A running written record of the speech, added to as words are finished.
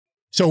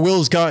So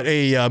Will's got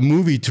a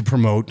movie to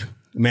promote,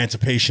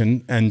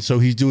 Emancipation, and so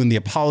he's doing the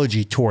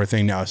apology tour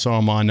thing now. So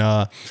I'm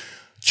on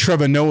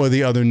Trevor Noah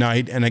the other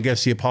night, and I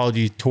guess the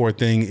apology tour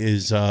thing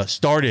is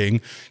starting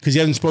because he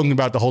hasn't spoken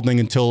about the whole thing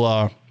until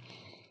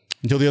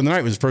the other night.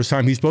 It was the first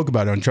time he spoke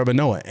about it on Trevor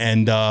Noah,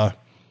 and you know,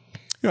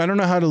 I don't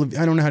know how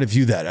to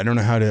view that. I don't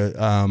know how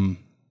to.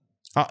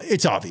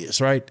 It's obvious,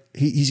 right?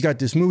 He's got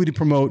this movie to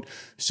promote,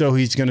 so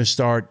he's going to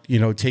start, you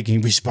know, taking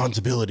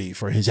responsibility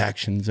for his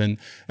actions, and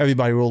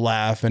everybody will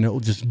laugh, and it will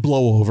just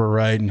blow over,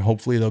 right? And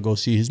hopefully they'll go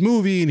see his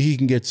movie, and he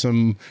can get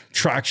some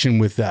traction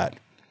with that.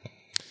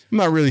 I'm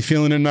not really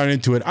feeling it. I'm not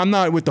into it. I'm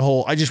not with the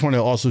whole. I just want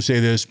to also say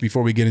this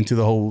before we get into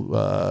the whole,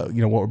 you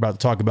know, what we're about to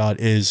talk about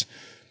is.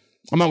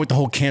 I'm not with the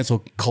whole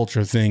cancel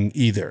culture thing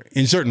either,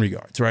 in certain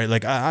regards, right?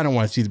 Like, I don't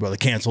want to see the brother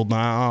canceled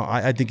now.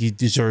 I think he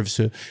deserves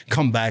to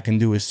come back and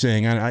do his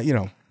thing. And, you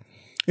know,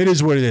 it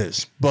is what it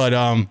is. But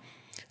at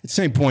the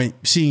same point,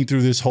 seeing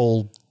through this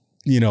whole,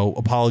 you know,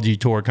 apology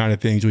tour kind of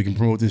thing so we can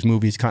promote this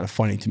movie is kind of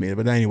funny to me.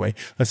 But anyway,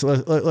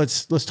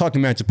 let's talk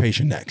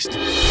Emancipation next.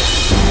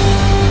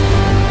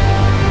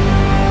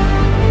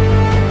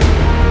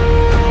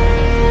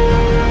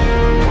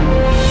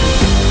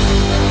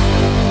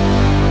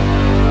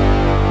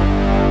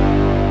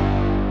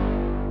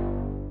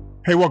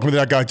 Hey, welcome to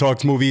That Guy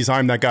Talks Movies.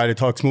 I'm that guy that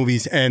talks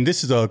movies, and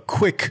this is a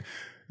quick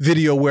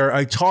video where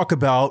I talk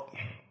about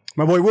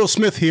my boy Will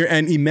Smith here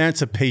and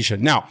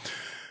Emancipation. Now,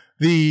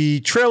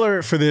 the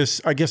trailer for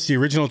this, I guess the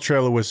original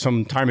trailer was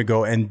some time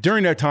ago, and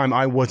during that time,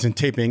 I wasn't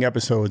taping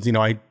episodes. You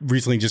know, I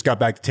recently just got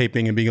back to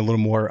taping and being a little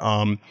more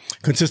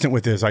consistent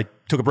with this. I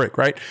took a break,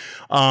 right?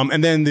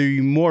 And then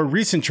the more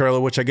recent trailer,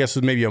 which I guess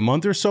was maybe a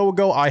month or so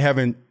ago, I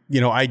haven't, you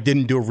know, I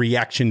didn't do a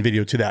reaction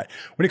video to that.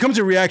 When it comes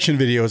to reaction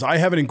videos, I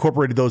haven't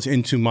incorporated those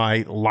into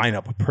my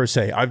lineup per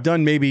se. I've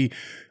done maybe,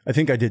 I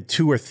think I did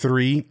 2 or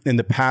 3 in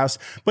the past,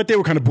 but they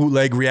were kind of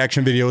bootleg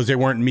reaction videos. They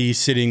weren't me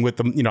sitting with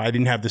them. You know, I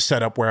didn't have the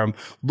setup where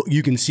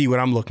you can see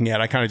what I'm looking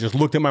at. I kind of just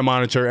looked at my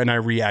monitor and I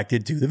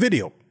reacted to the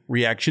video.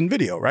 Reaction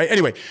video, right?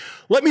 Anyway,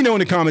 let me know in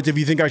the comments if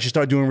you think I should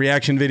start doing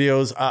reaction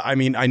videos. I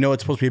mean, I know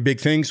it's supposed to be a big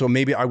thing, so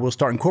maybe I will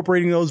start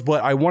incorporating those,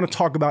 but I want to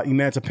talk about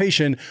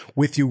Emancipation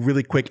with you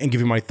really quick and give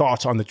you my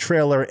thoughts on the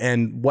trailer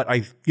and what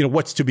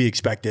what's to be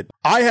expected.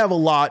 I have a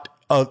lot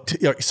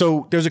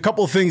so there's a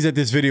couple of things that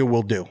this video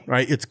will do,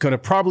 right? It's going to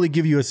probably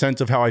give you a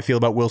sense of how I feel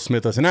about Will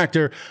Smith as an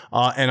actor.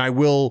 And I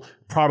will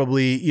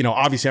probably, you know,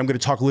 obviously I'm going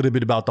to talk a little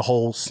bit about the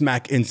whole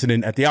smack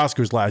incident at the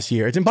Oscars last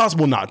year. It's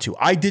impossible not to.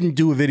 I didn't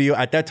do a video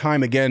at that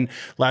time. Again,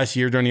 last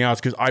year during the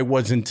Oscars, I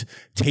wasn't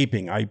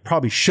taping. I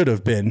probably should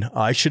have been.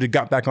 I should have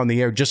got back on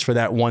the air just for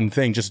that one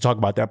thing, just to talk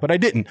about that, but I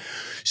didn't.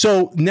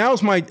 So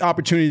now's my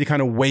opportunity to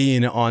kind of weigh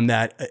in on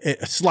that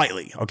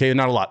slightly. Okay.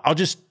 Not a lot. I'll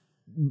just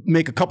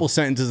make a couple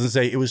sentences and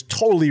say it was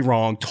totally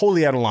wrong,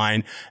 totally out of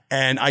line.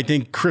 And I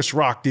think Chris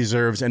Rock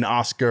deserves an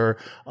Oscar,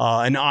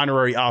 an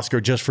honorary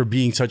Oscar just for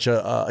being such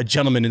a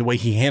gentleman in the way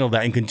he handled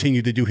that and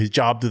continued to do his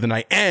job through the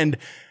night and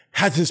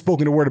hasn't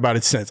spoken a word about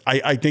it since.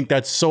 I think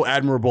that's so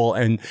admirable.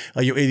 And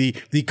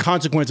the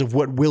consequence of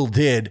what Will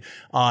did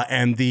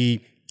and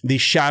the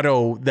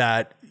shadow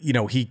that, you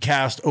know, he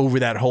cast over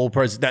that whole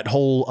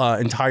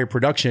entire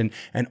production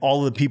and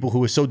all of the people who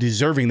were so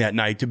deserving that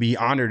night to be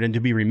honored and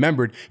to be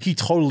remembered. He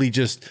totally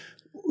just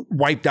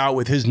wiped out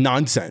with his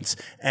nonsense.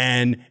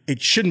 And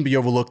it shouldn't be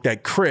overlooked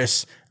that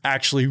Chris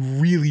actually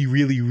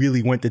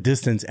really went the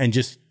distance and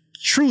just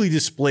truly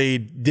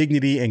displayed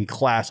dignity and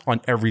class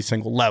on every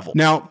single level.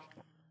 Now,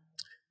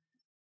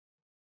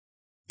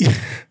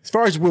 as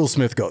far as Will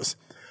Smith goes,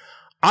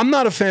 I'm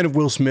not a fan of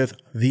Will Smith,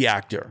 the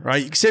actor,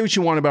 right? You can say what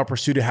you want about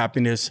Pursuit of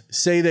Happiness.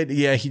 Say that,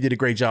 yeah, he did a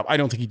great job. I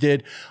don't think he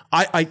did.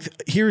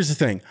 Here's the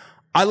thing.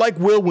 I like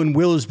Will when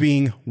Will is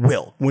being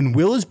Will. When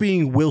Will is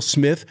being Will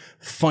Smith,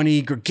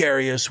 funny,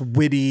 gregarious,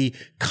 witty,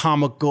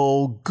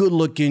 comical,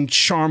 good-looking,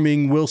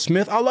 charming Will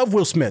Smith. I love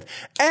Will Smith.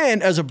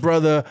 And as a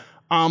brother,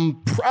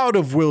 I'm proud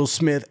of Will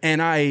Smith,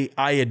 and I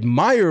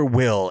admire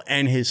Will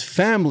and his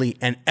family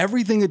and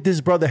everything that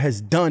this brother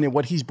has done and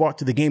what he's brought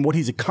to the game, what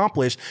he's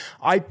accomplished.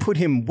 I put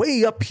him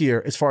way up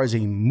here as far as a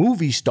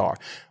movie star.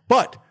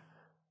 But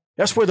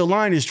that's where the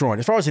line is drawn.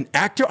 As far as an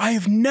actor,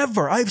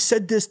 I've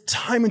said this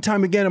time and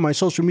time again on my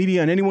social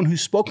media and anyone who's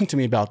spoken to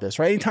me about this,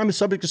 right? Anytime a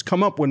subject has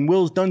come up when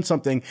Will's done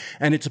something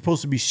and it's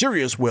supposed to be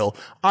serious Will,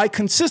 I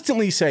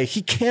consistently say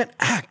he can't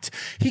act.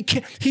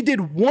 He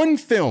did one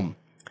film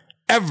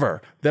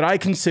ever that I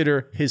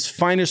consider his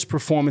finest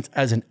performance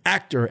as an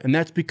actor, and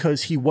that's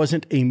because he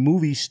wasn't a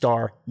movie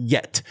star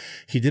yet.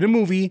 He did a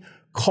movie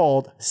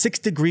called 6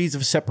 Degrees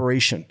of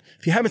Separation.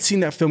 If you haven't seen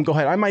that film, go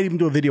ahead. I might even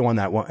do a video on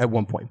that at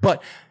one point.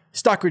 But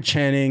Stockard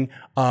Channing,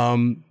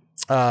 anyway,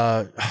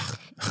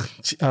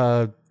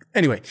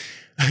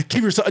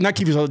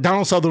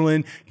 Donald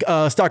Sutherland,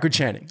 Stockard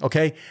Channing,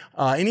 okay?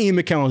 And Ian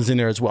McKellen's in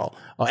there as well,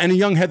 and a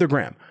young Heather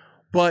Graham.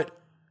 But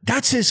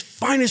That's his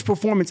finest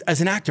performance as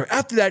an actor.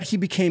 After that, he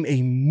became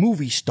a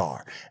movie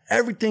star.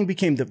 Everything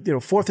became the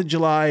 4th of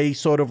July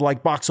sort of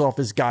like box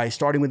office guy,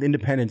 starting with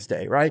Independence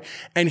Day, right?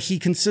 And he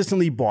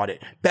consistently bought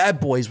it. Bad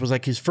Boys was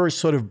like his first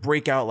sort of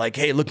breakout, like,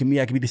 hey, look at me,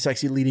 I can be the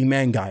sexy leading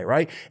man guy,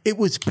 right? It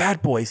was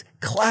Bad Boys,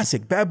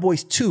 classic. Bad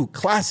Boys 2,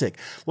 classic.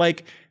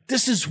 Like,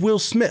 this is Will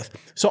Smith.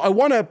 So I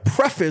want to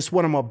preface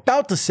what I'm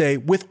about to say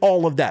with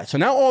all of that. So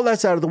now all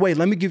that's out of the way,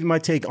 let me give you my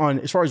take on,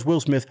 as far as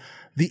Will Smith,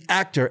 the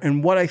actor,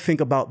 and what I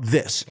think about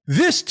this.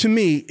 This, to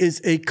me,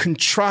 is a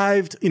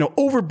contrived,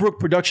 Overbrook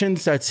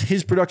Productions, that's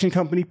his production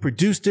company,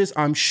 produced this.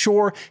 I'm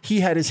sure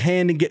he had his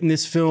hand in getting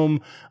this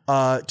film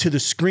to the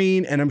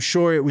screen, and I'm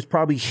sure it was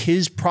probably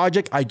his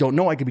project. I don't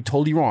know. I could be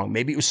totally wrong.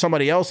 Maybe it was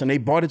somebody else, and they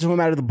bought it to him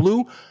out of the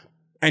blue,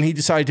 and he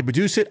decided to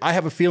produce it. I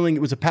have a feeling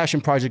it was a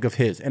passion project of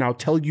his, and I'll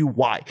tell you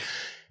why.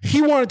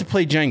 He wanted to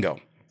play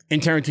Django in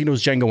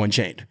Tarantino's Django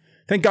Unchained.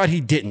 Thank God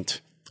he didn't.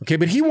 Okay,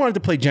 but he wanted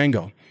to play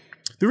Django.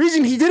 The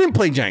reason he didn't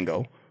play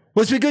Django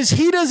was because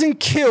he doesn't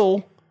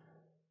kill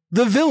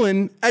the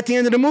villain at the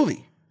end of the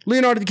movie,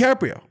 Leonardo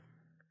DiCaprio,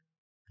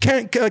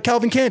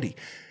 Calvin Candy.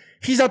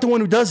 He's not the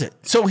one who does it.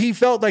 So he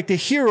felt like the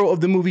hero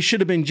of the movie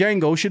should have been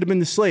Django, should have been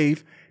the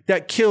slave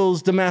that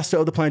kills the master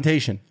of the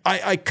plantation.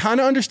 I kind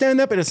of understand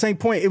that, but at the same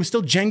point, it was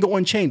still Django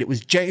Unchained. It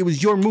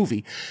was your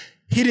movie.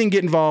 He didn't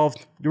get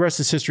involved. The rest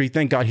is history.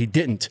 Thank God he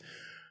didn't.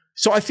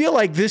 So I feel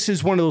like this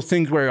is one of those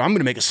things where I'm going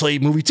to make a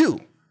slave movie too.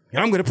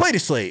 And I'm going to play the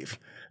slave.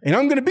 And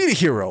I'm going to be the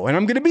hero. And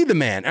I'm going to be the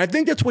man. And I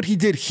think that's what he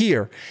did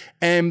here.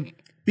 And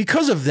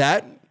because of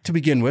that, to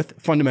begin with,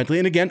 fundamentally,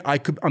 and again,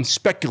 I'm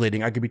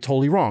speculating. I could be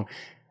totally wrong.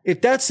 If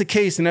that's the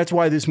case, and that's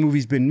why this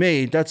movie's been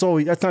made, that's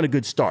not a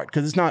good start,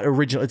 because it's not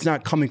original. It's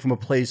not coming from a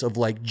place of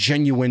like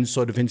genuine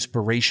sort of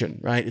inspiration,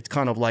 right? It's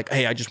kind of like,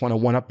 hey, I just want to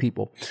one-up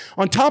people.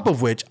 On top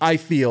of which, I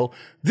feel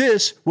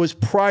this was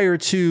prior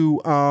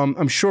to,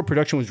 I'm sure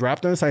production was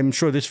wrapped on this. I'm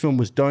sure this film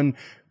was done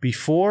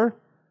before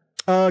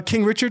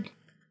King Richard.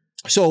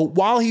 So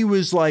while he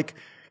was like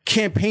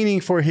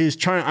campaigning for his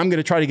I'm going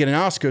to try to get an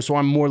Oscar, so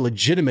I'm more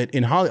legitimate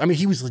in Hollywood. I mean,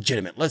 he was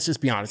legitimate. Let's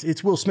just be honest.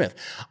 It's Will Smith.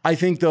 I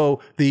think, though,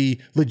 the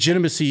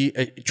legitimacy,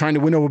 trying to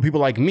win over people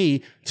like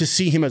me to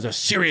see him as a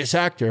serious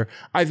actor,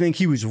 I think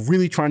he was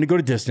really trying to go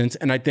to distance.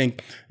 And I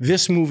think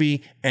this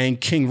movie and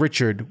King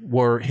Richard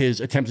were his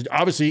attempts.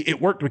 Obviously,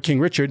 it worked with King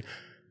Richard.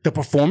 The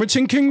performance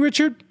in King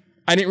Richard,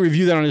 I didn't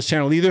review that on this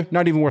channel either.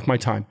 Not even worth my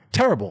time.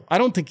 Terrible. I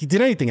don't think he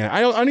did anything in it. I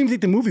don't even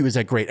think the movie was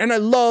that great. And I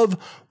love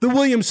the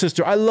Williams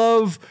sister. I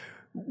love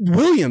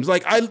Williams.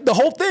 Like, the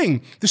whole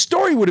thing, the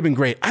story would have been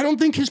great. I don't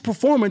think his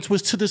performance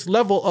was to this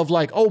level of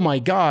like, oh my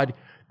God,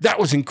 that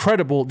was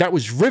incredible. That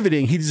was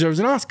riveting. He deserves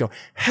an Oscar.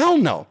 Hell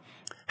no.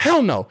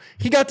 Hell no.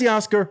 He got the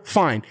Oscar.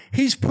 Fine.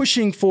 He's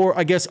pushing for,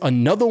 I guess,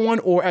 another one,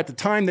 or at the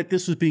time that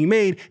this was being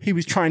made, he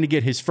was trying to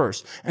get his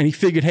first. And he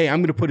figured, hey, I'm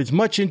going to put as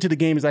much into the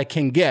game as I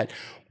can get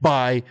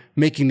by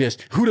making this.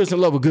 Who doesn't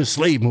love a good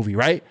slave movie,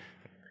 right?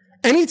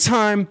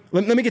 Anytime,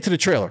 let me get to the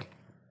trailer.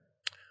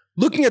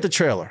 Looking at the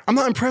trailer, I'm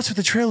not impressed with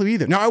the trailer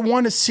either. Now, I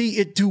want to see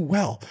it do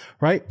well,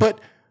 right? But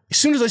as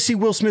soon as I see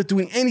Will Smith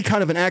doing any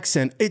kind of an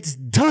accent, it's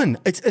done.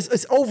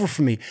 It's over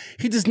for me.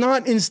 He does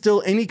not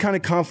instill any kind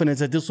of confidence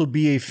that this will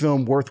be a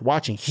film worth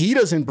watching.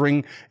 He's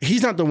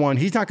not the one.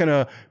 He's not going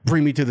to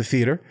bring me to the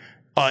theater.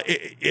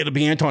 It'll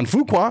be Antoine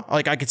Fuqua.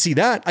 Like, I could see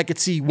that. I could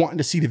see wanting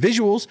to see the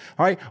visuals.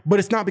 All right. But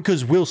it's not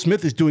because Will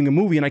Smith is doing a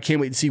movie and I can't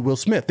wait to see Will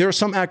Smith. There are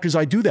some actors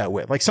I do that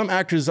with. Like, some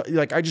actors,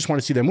 like, I just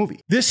want to see their movie.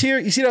 This here,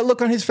 you see that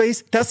look on his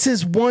face? That's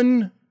his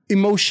one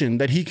emotion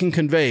that he can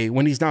convey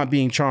when he's not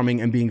being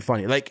charming and being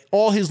funny. Like,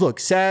 all his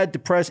looks, sad,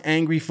 depressed,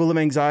 angry, full of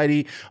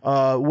anxiety,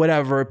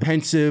 whatever,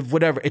 pensive,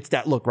 whatever. It's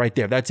that look right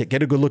there. That's it.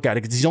 Get a good look at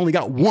it, because he's only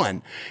got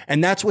one.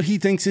 And that's what he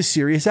thinks is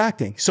serious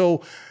acting.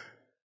 So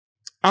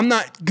I'm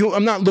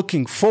not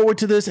looking forward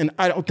to this, and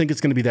I don't think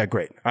it's going to be that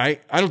great. All right?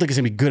 I don't think it's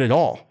going to be good at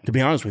all, to be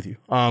honest with you.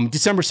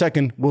 December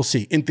 2nd, we'll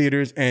see, in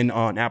theaters and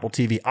on Apple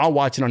TV. I'll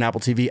watch it on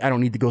Apple TV. I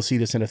don't need to go see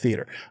this in a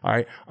theater. All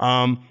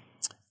right?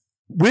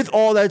 With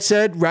all that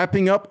said,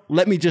 wrapping up,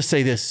 let me just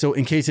say this, so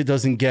in case it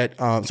doesn't get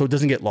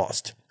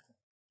lost.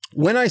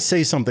 When I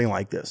say something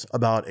like this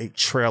about a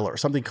trailer,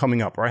 something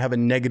coming up, or I have a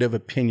negative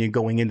opinion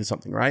going into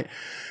something, right?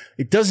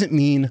 It doesn't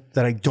mean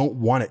that I don't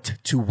want it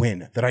to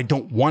win, that I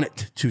don't want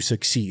it to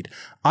succeed.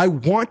 I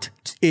want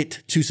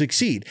it to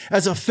succeed.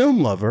 As a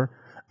film lover,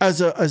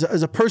 as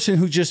a person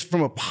who just,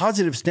 from a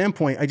positive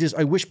standpoint,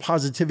 I wish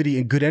positivity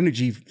and good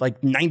energy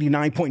like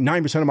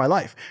 99.9% of my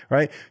life,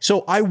 right?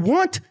 So I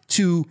want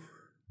to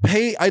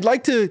I'd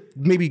like to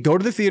maybe go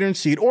to the theater and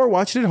see it, or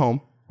watch it at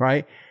home,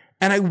 right?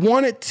 And I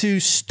want it to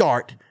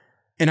start,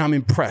 and I'm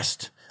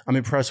impressed. I'm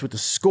impressed with the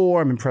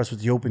score. I'm impressed with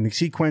the opening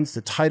sequence,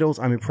 the titles.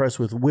 I'm impressed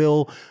with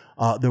Will,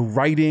 the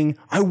writing.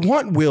 I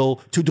want Will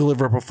to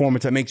deliver a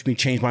performance that makes me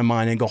change my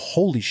mind and go,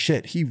 holy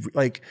shit.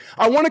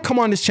 I want to come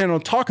on this channel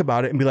and talk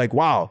about it and be like,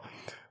 wow,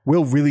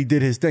 Will really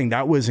did his thing.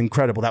 That was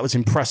incredible. That was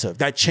impressive.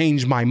 That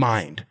changed my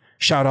mind.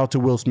 Shout out to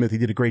Will Smith. He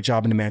did a great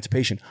job in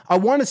Emancipation. I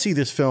want to see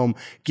this film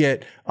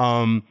get,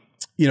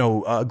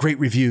 great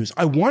reviews.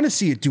 I want to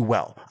see it do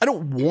well. I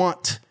don't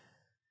want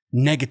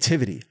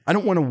negativity. I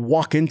don't want to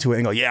walk into it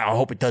and go, yeah, I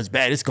hope it does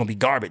bad. It's going to be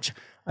garbage.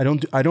 I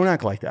don't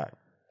act like that.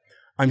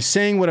 I'm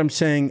saying what I'm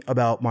saying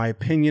about my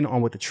opinion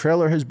on what the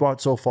trailer has brought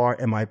so far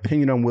and my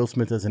opinion on Will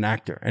Smith as an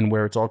actor and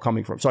where it's all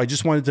coming from. So I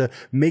just wanted to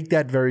make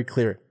that very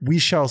clear. We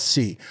shall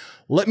see.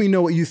 Let me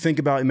know what you think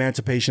about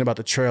Emancipation, about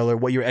the trailer,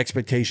 what your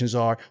expectations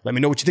are. Let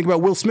me know what you think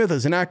about Will Smith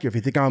as an actor. If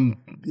you think I'm,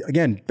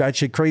 again,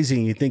 batshit crazy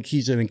and you think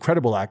he's an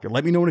incredible actor,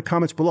 let me know in the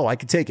comments below. I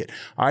could take it.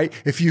 All right.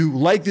 If you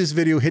like this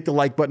video, hit the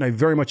like button. I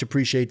very much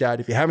appreciate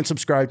that. If you haven't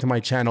subscribed to my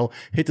channel,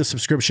 hit the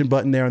subscription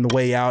button there on the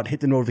way out.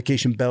 Hit the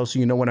notification bell so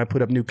you know when I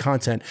put up new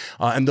content.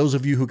 And those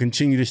of you who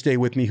continue to stay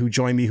with me, who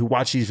join me, who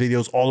watch these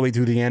videos all the way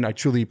through the end, I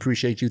truly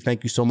appreciate you.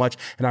 Thank you so much.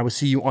 And I will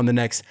see you on the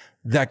next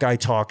That Guy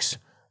Talks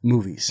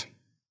Movies.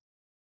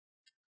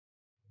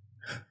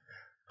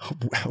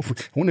 I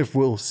wonder if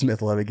Will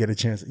Smith will ever get a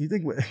chance. You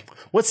think,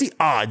 what's the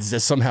odds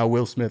that somehow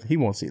Will Smith, he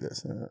won't see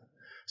this?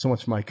 So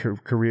much for my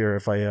career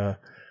if I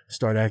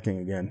start acting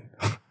again.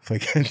 If I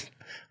can.